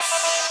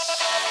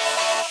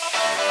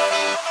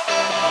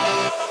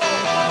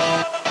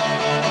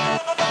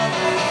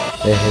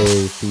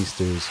Hey,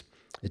 feasters.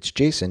 It's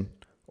Jason,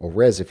 or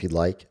Rez if you'd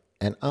like,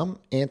 and I'm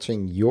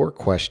answering your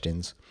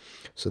questions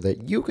so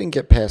that you can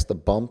get past the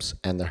bumps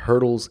and the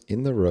hurdles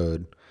in the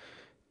road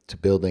to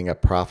building a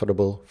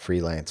profitable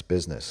freelance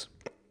business.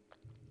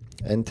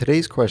 And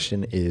today's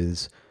question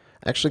is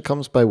actually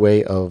comes by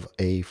way of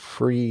a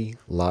free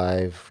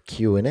live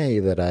Q&A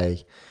that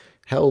I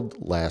held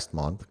last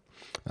month.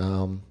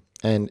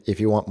 And if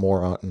you want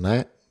more on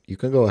that, you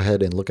can go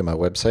ahead and look at my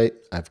website.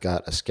 I've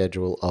got a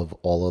schedule of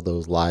all of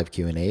those live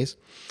Q&As.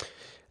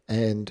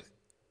 And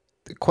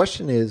the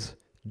question is,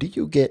 do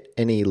you get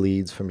any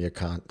leads from your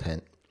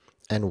content?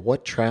 And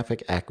what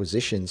traffic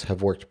acquisitions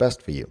have worked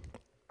best for you?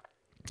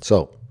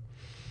 So,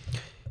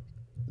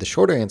 the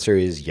short answer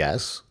is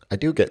yes, I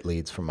do get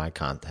leads from my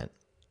content.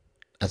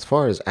 As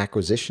far as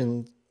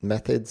acquisition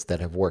methods that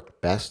have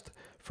worked best,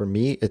 for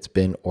me, it's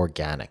been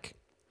organic.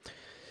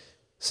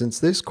 Since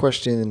this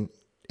question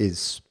is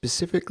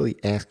specifically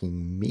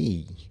asking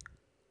me,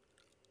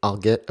 I'll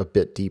get a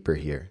bit deeper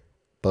here,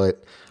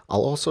 but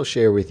I'll also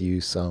share with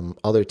you some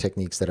other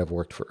techniques that have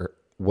worked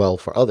well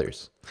for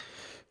others.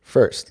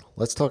 First,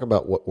 let's talk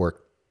about what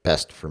worked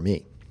best for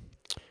me.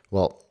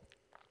 Well,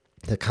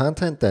 the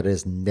content that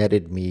has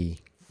netted me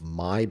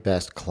my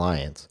best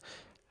clients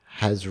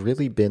has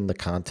really been the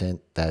content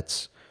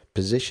that's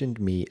positioned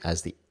me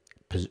as the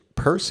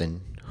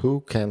person who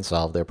can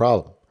solve their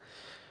problem.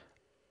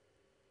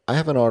 I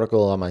have an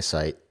article on my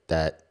site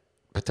that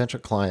potential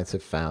clients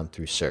have found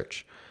through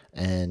search,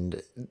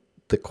 and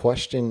the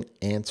question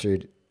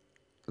answered,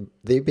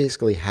 they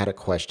basically had a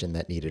question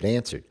that needed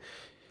answered.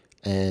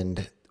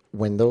 And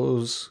when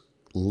those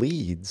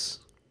leads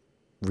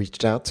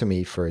reached out to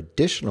me for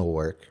additional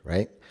work,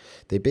 right,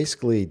 they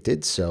basically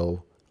did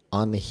so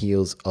on the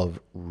heels of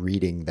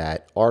reading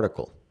that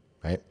article,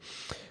 right?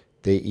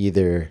 They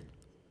either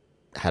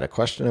had a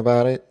question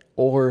about it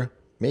or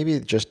maybe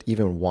just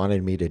even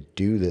wanted me to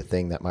do the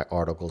thing that my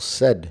article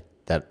said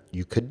that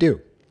you could do.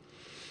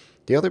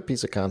 The other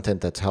piece of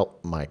content that's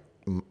helped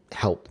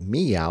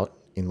me out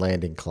in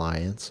landing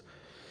clients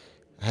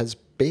has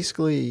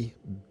basically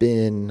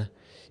been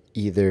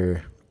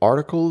either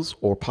articles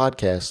or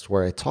podcasts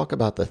where I talk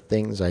about the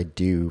things I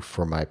do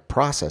for my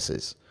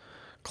processes.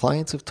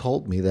 Clients have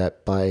told me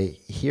that by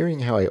hearing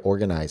how I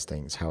organize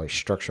things, how I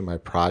structure my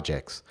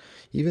projects,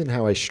 even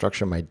how I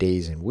structure my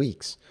days and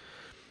weeks,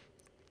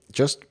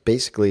 just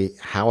basically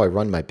how I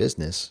run my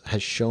business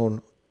has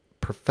shown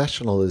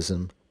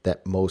professionalism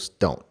that most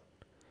don't.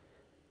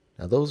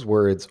 Now, those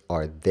words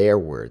are their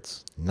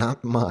words,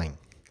 not mine.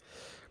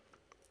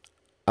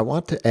 I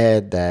want to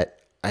add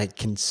that I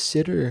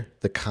consider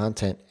the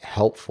content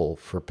helpful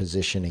for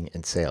positioning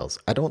and sales.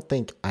 I don't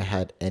think I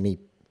had any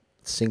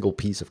single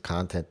piece of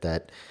content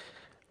that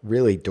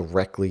really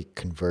directly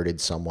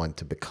converted someone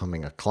to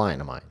becoming a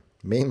client of mine,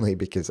 mainly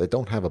because I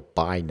don't have a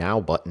buy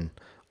now button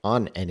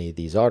on any of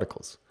these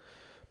articles.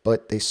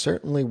 But they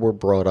certainly were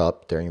brought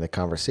up during the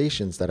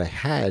conversations that I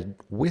had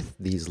with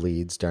these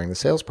leads during the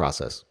sales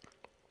process.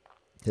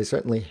 They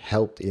certainly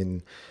helped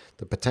in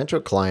the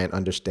potential client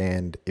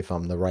understand if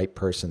I'm the right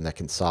person that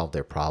can solve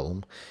their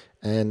problem.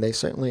 And they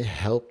certainly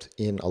helped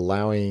in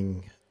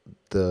allowing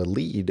the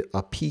lead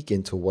a peek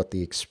into what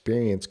the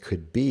experience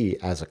could be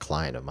as a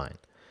client of mine.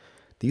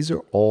 These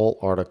are all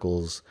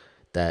articles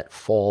that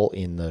fall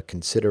in the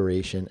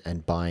consideration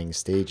and buying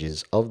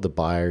stages of the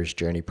buyer's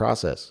journey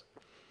process.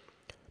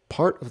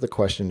 Part of the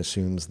question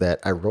assumes that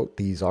I wrote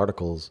these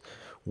articles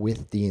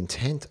with the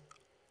intent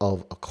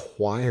of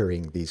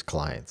acquiring these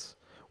clients,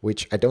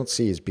 which I don't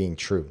see as being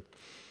true.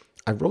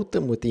 I wrote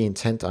them with the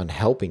intent on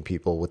helping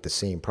people with the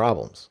same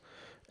problems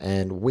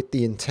and with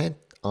the intent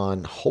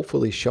on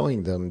hopefully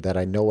showing them that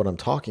I know what I'm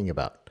talking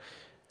about.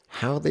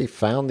 How they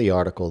found the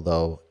article,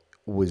 though,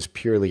 was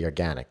purely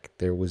organic.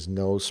 There was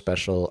no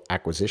special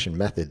acquisition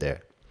method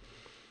there.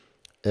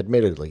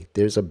 Admittedly,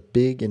 there's a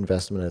big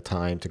investment of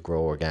time to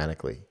grow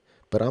organically,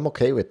 but I'm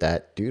okay with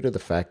that due to the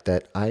fact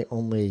that I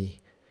only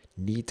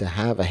need to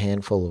have a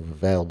handful of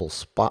available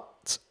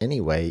spots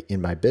anyway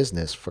in my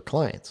business for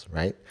clients,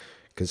 right?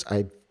 Because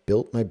I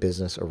built my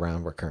business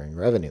around recurring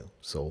revenue.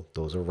 So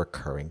those are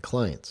recurring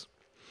clients.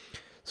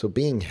 So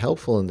being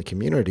helpful in the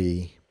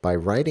community by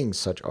writing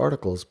such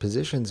articles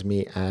positions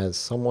me as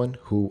someone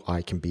who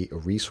I can be a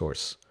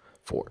resource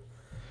for.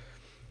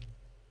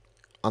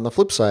 On the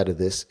flip side of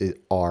this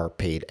are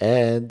paid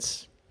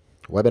ads,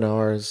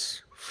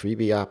 webinars,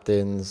 freebie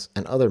opt-ins,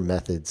 and other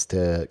methods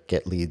to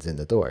get leads in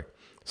the door,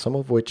 some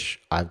of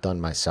which I've done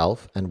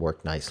myself and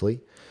worked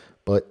nicely,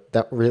 but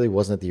that really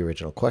wasn't the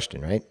original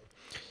question, right?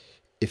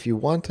 If you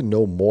want to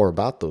know more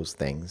about those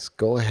things,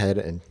 go ahead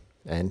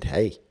and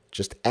hey,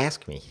 just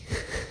ask me.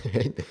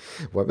 Right?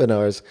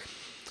 Webinars,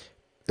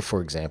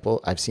 for example,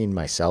 I've seen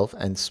myself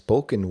and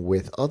spoken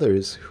with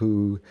others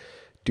who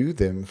do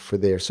them for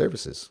their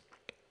services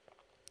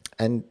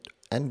and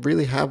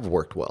really have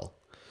worked well.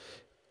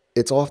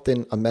 It's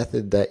often a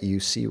method that you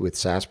see with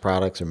SaaS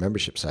products or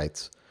membership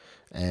sites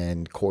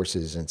and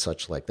courses and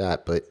such like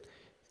that, but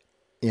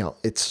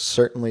it's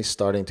certainly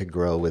starting to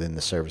grow within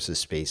the services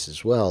space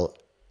as well,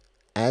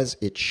 as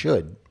it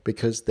should,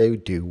 because they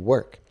do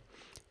work.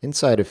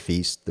 Inside of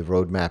Feast, the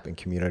roadmap and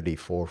community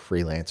for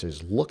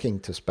freelancers looking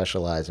to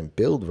specialize and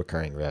build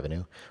recurring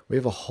revenue, we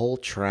have a whole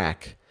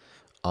track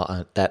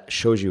that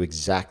shows you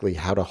exactly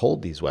how to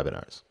hold these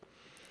webinars.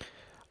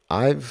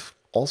 I've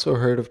also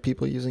heard of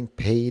people using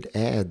paid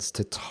ads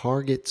to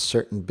target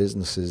certain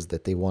businesses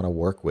that they want to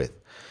work with,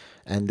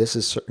 and this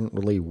has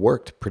certainly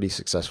worked pretty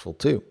successful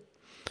too.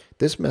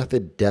 This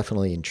method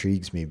definitely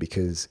intrigues me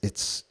because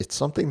it's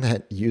something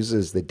that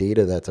uses the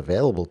data that's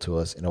available to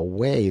us in a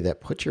way that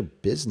puts your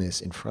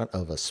business in front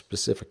of a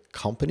specific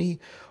company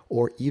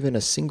or even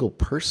a single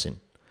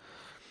person,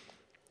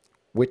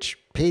 which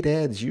paid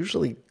ads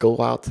usually go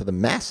out to the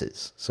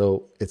masses.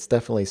 So it's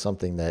definitely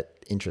something that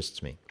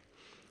interests me.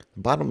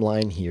 The bottom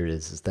line here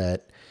is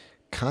that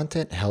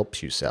content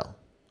helps you sell.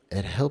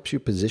 It helps you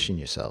position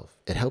yourself.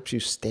 It helps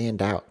you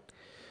stand out.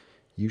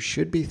 You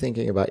should be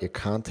thinking about your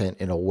content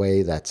in a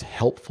way that's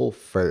helpful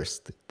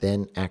first,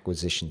 then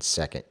acquisition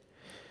second.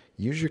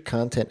 Use your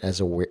content as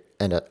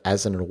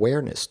an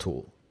awareness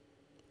tool,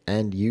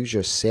 and use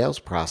your sales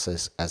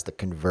process as the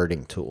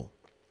converting tool.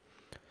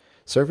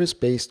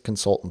 Service-based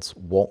consultants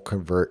won't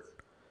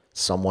convert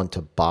someone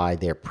to buy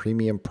their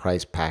premium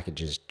price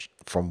packages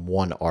from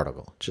one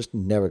article. Just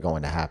never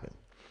going to happen.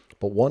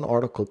 But one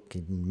article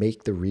can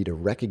make the reader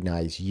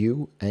recognize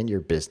you and your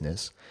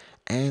business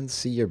and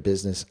see your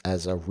business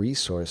as a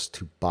resource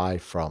to buy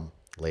from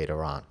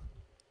later on.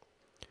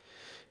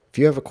 If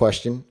you have a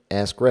question,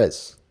 ask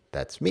Rez.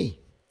 That's me.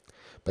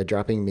 By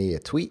dropping me a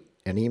tweet,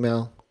 an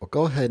email, or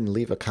go ahead and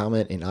leave a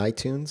comment in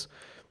iTunes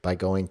by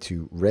going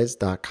to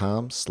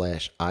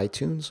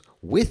rez.com/iTunes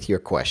with your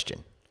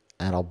question,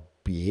 and I'll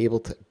be able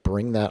to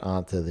bring that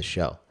onto the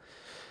show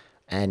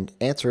and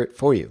answer it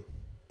for you.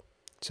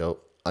 So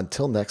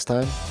until next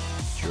time,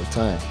 it's your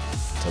time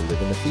to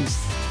live in the feast.